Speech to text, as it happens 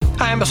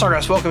Hi, I'm Bill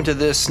Snodgrass. Welcome to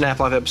this Snap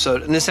Life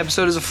episode. And this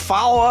episode is a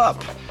follow-up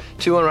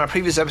to one of my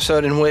previous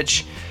episodes in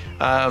which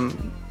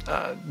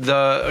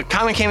the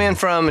comment came in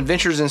from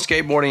Adventures in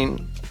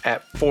Skateboarding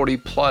at 40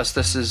 plus.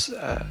 This is,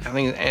 I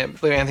believe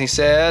Anthony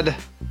said,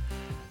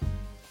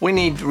 we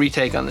need to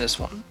retake on this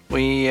one.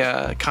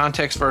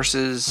 Context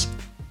versus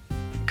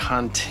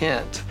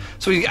content.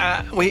 So we've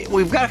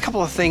got a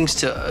couple of things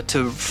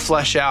to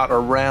flesh out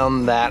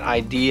around that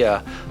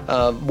idea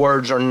of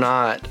words are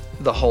not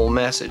the whole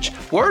message.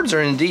 Words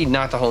are indeed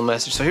not the whole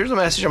message. So here's the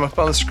message I'm going to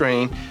put on the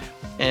screen,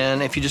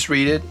 and if you just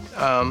read it,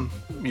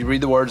 you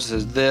read the words. It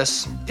says,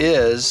 "This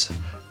is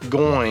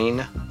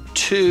going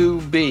to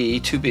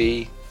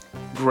be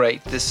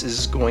great. This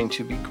is going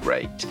to be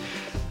great."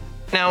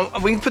 Now,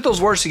 we can put those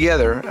words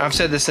together. I've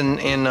said this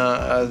in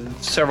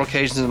several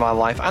occasions in my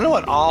life. I know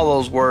what all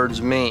those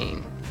words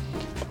mean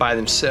by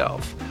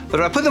themselves. But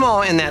if I put them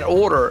all in that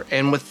order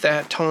and with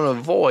that tone of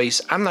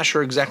voice, I'm not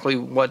sure exactly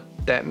what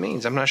that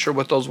means. I'm not sure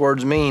what those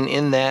words mean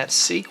in that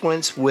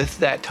sequence with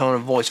that tone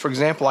of voice. For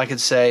example, I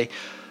could say,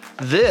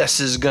 "This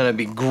is going to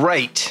be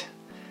great."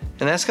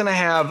 And that's going to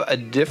have a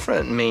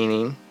different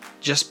meaning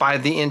just by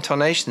the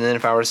intonation than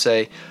if I were to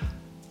say,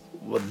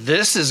 "Well,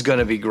 this is going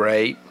to be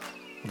great.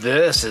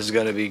 This is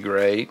going to be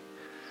great."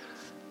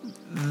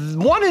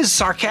 One is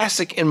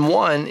sarcastic and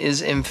one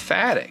is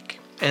emphatic.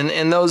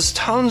 And those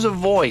tones of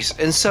voice.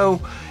 And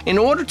so in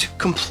order to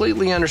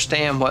completely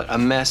understand what a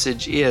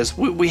message is,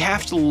 we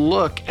have to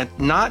look at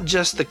not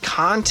just the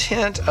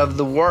content of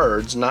the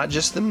words, not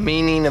just the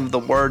meaning of the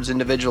words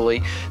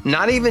individually,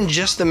 not even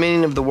just the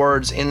meaning of the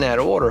words in that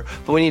order,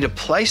 but we need to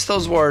place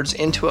those words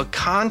into a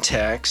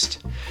context,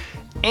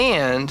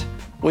 and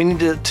we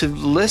need to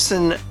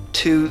listen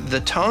to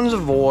the tones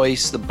of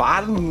voice, the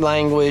body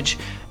language.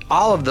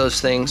 All of those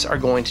things are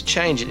going to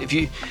change it.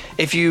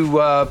 If you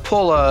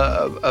pull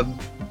a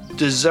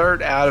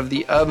dessert out of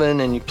the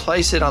oven and you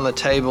place it on the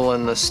table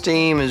and the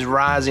steam is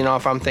rising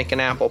off, I'm thinking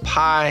apple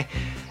pie,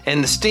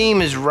 and the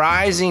steam is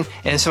rising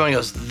and somebody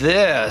goes,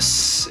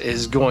 "This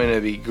is going to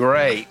be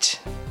great."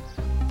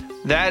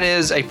 That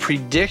is a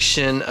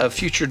prediction of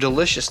future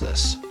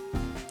deliciousness.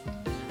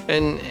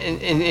 And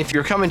if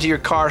you're coming to your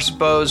car,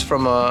 suppose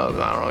from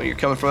you're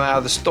coming from out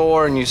of the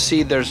store and you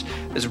see there's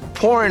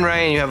pouring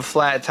rain and you have a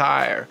flat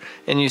tire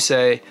and you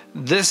say,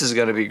 "This is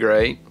going to be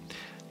great."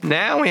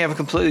 Now we have a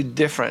completely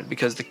different,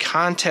 because the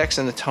context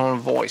and the tone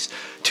of voice.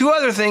 Two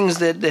other things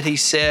that he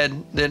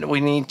said that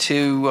we need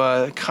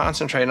to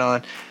concentrate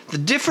on. The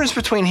difference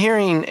between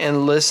hearing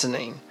and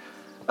listening.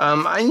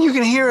 You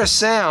can hear a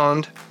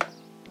sound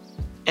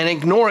and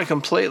ignore it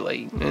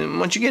completely. And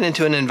once you get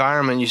into an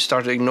environment, you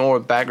start to ignore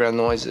background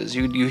noises.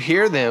 You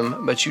hear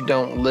them, but you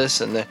don't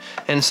listen.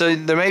 And so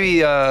there may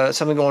be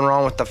something going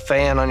wrong with the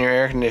fan on your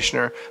air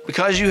conditioner.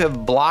 Because you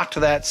have blocked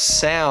that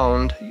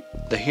sound,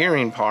 the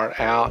hearing part,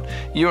 out,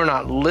 you are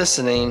not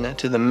listening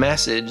to the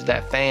message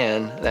that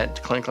fan,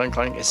 that clink, clink,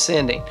 clink, is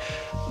sending.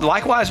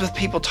 Likewise with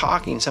people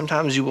talking.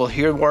 Sometimes you will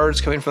hear words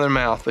coming from their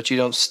mouth, but you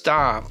don't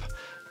stop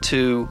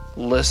to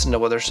listen to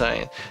what they're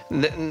saying.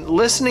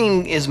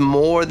 Listening is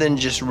more than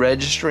just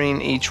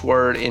registering each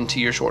word into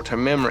your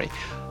short-term memory.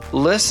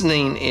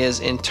 Listening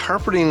is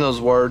interpreting those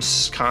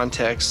words,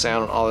 context,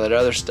 sound, all that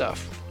other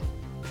stuff.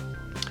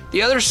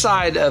 The other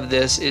side of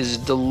this is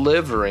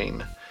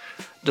delivering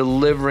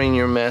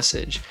your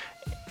message.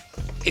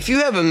 If you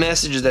have a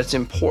message that's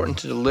important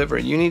to deliver,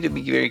 you need to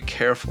be very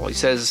careful. He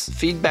says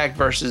feedback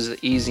versus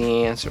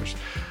easy answers.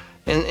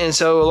 And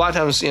so a lot of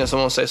times,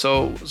 someone will say,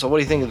 so what do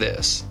you think of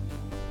this?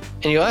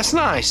 And you go, "That's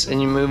nice," and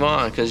you move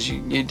on, because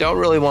you don't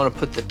really want to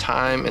put the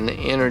time and the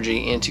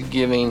energy into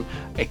giving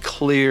a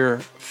clear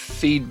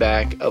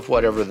feedback of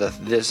whatever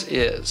this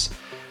is.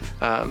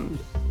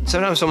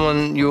 Sometimes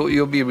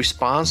you'll be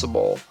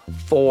responsible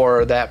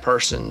for that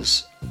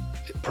person's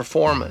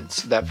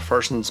performance, that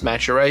person's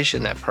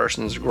maturation, that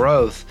person's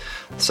growth,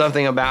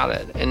 something about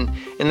it. And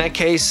in that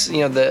case,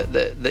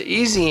 the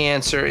easy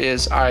answer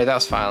is, "All right, that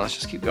was fine. Let's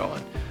just keep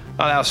going.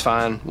 Oh, that was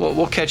fine.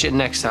 We'll catch it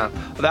next time.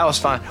 Oh, that was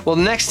fine." Well,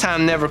 next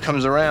time never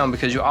comes around,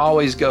 because you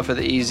always go for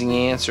the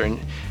easy answer.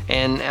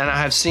 And I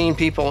have seen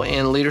people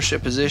in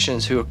leadership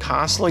positions who are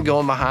constantly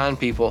going behind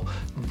people,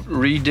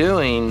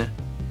 redoing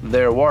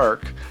their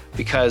work,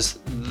 because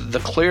the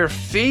clear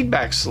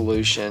feedback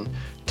solution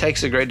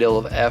takes a great deal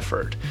of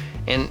effort.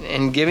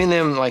 And giving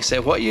them, say,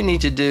 what you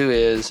need to do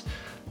is,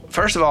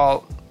 first of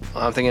all,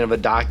 I'm thinking of a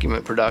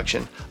document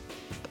production.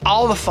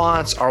 All the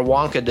fonts are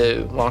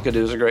wonkadoo.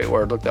 Wonkadoo is a great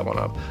word. Look that one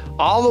up.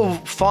 All the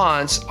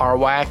fonts are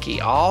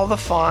wacky. All the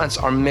fonts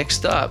are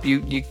mixed up.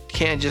 You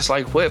can't just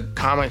whip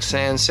Comic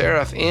Sans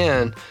Serif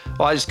in.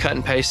 Well, I just cut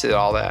and pasted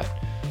all that.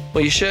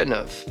 Well, you shouldn't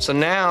have. So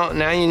now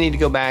you need to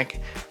go back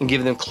and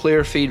give them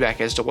clear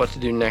feedback as to what to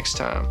do next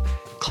time.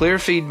 Clear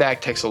feedback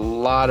takes a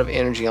lot of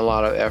energy and a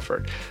lot of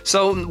effort.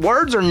 So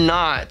words are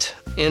not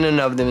in and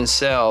of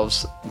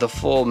themselves the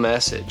full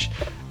message.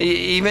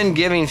 Even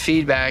giving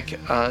feedback,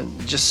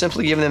 just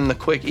simply giving them the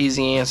quick,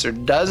 easy answer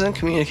doesn't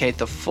communicate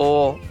the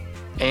full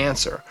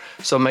answer.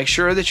 So make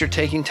sure that you're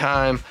taking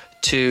time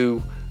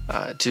to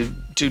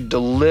to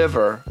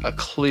deliver a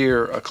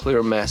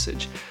clear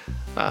message.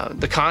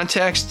 The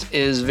context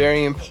is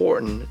very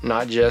important,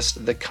 not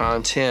just the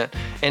content.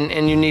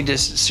 And you need to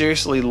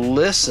seriously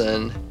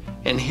listen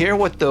and hear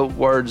what the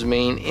words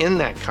mean in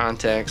that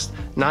context,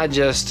 not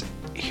just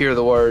hear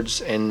the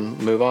words and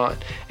move on.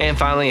 And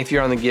finally, if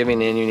you're on the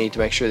giving end, you need to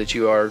make sure that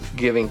you are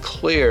giving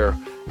clear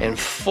and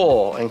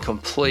full and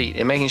complete,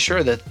 and making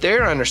sure that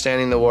they're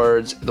understanding the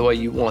words the way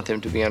you want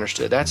them to be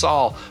understood. That's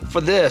all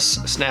for this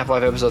Snap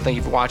Life episode. Thank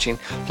you for watching.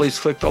 Please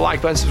click the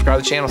like button, subscribe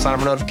to the channel, sign up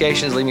for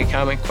notifications, leave me a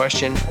comment,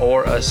 question,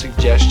 or a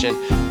suggestion.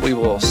 We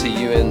will see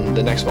you in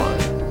the next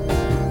one.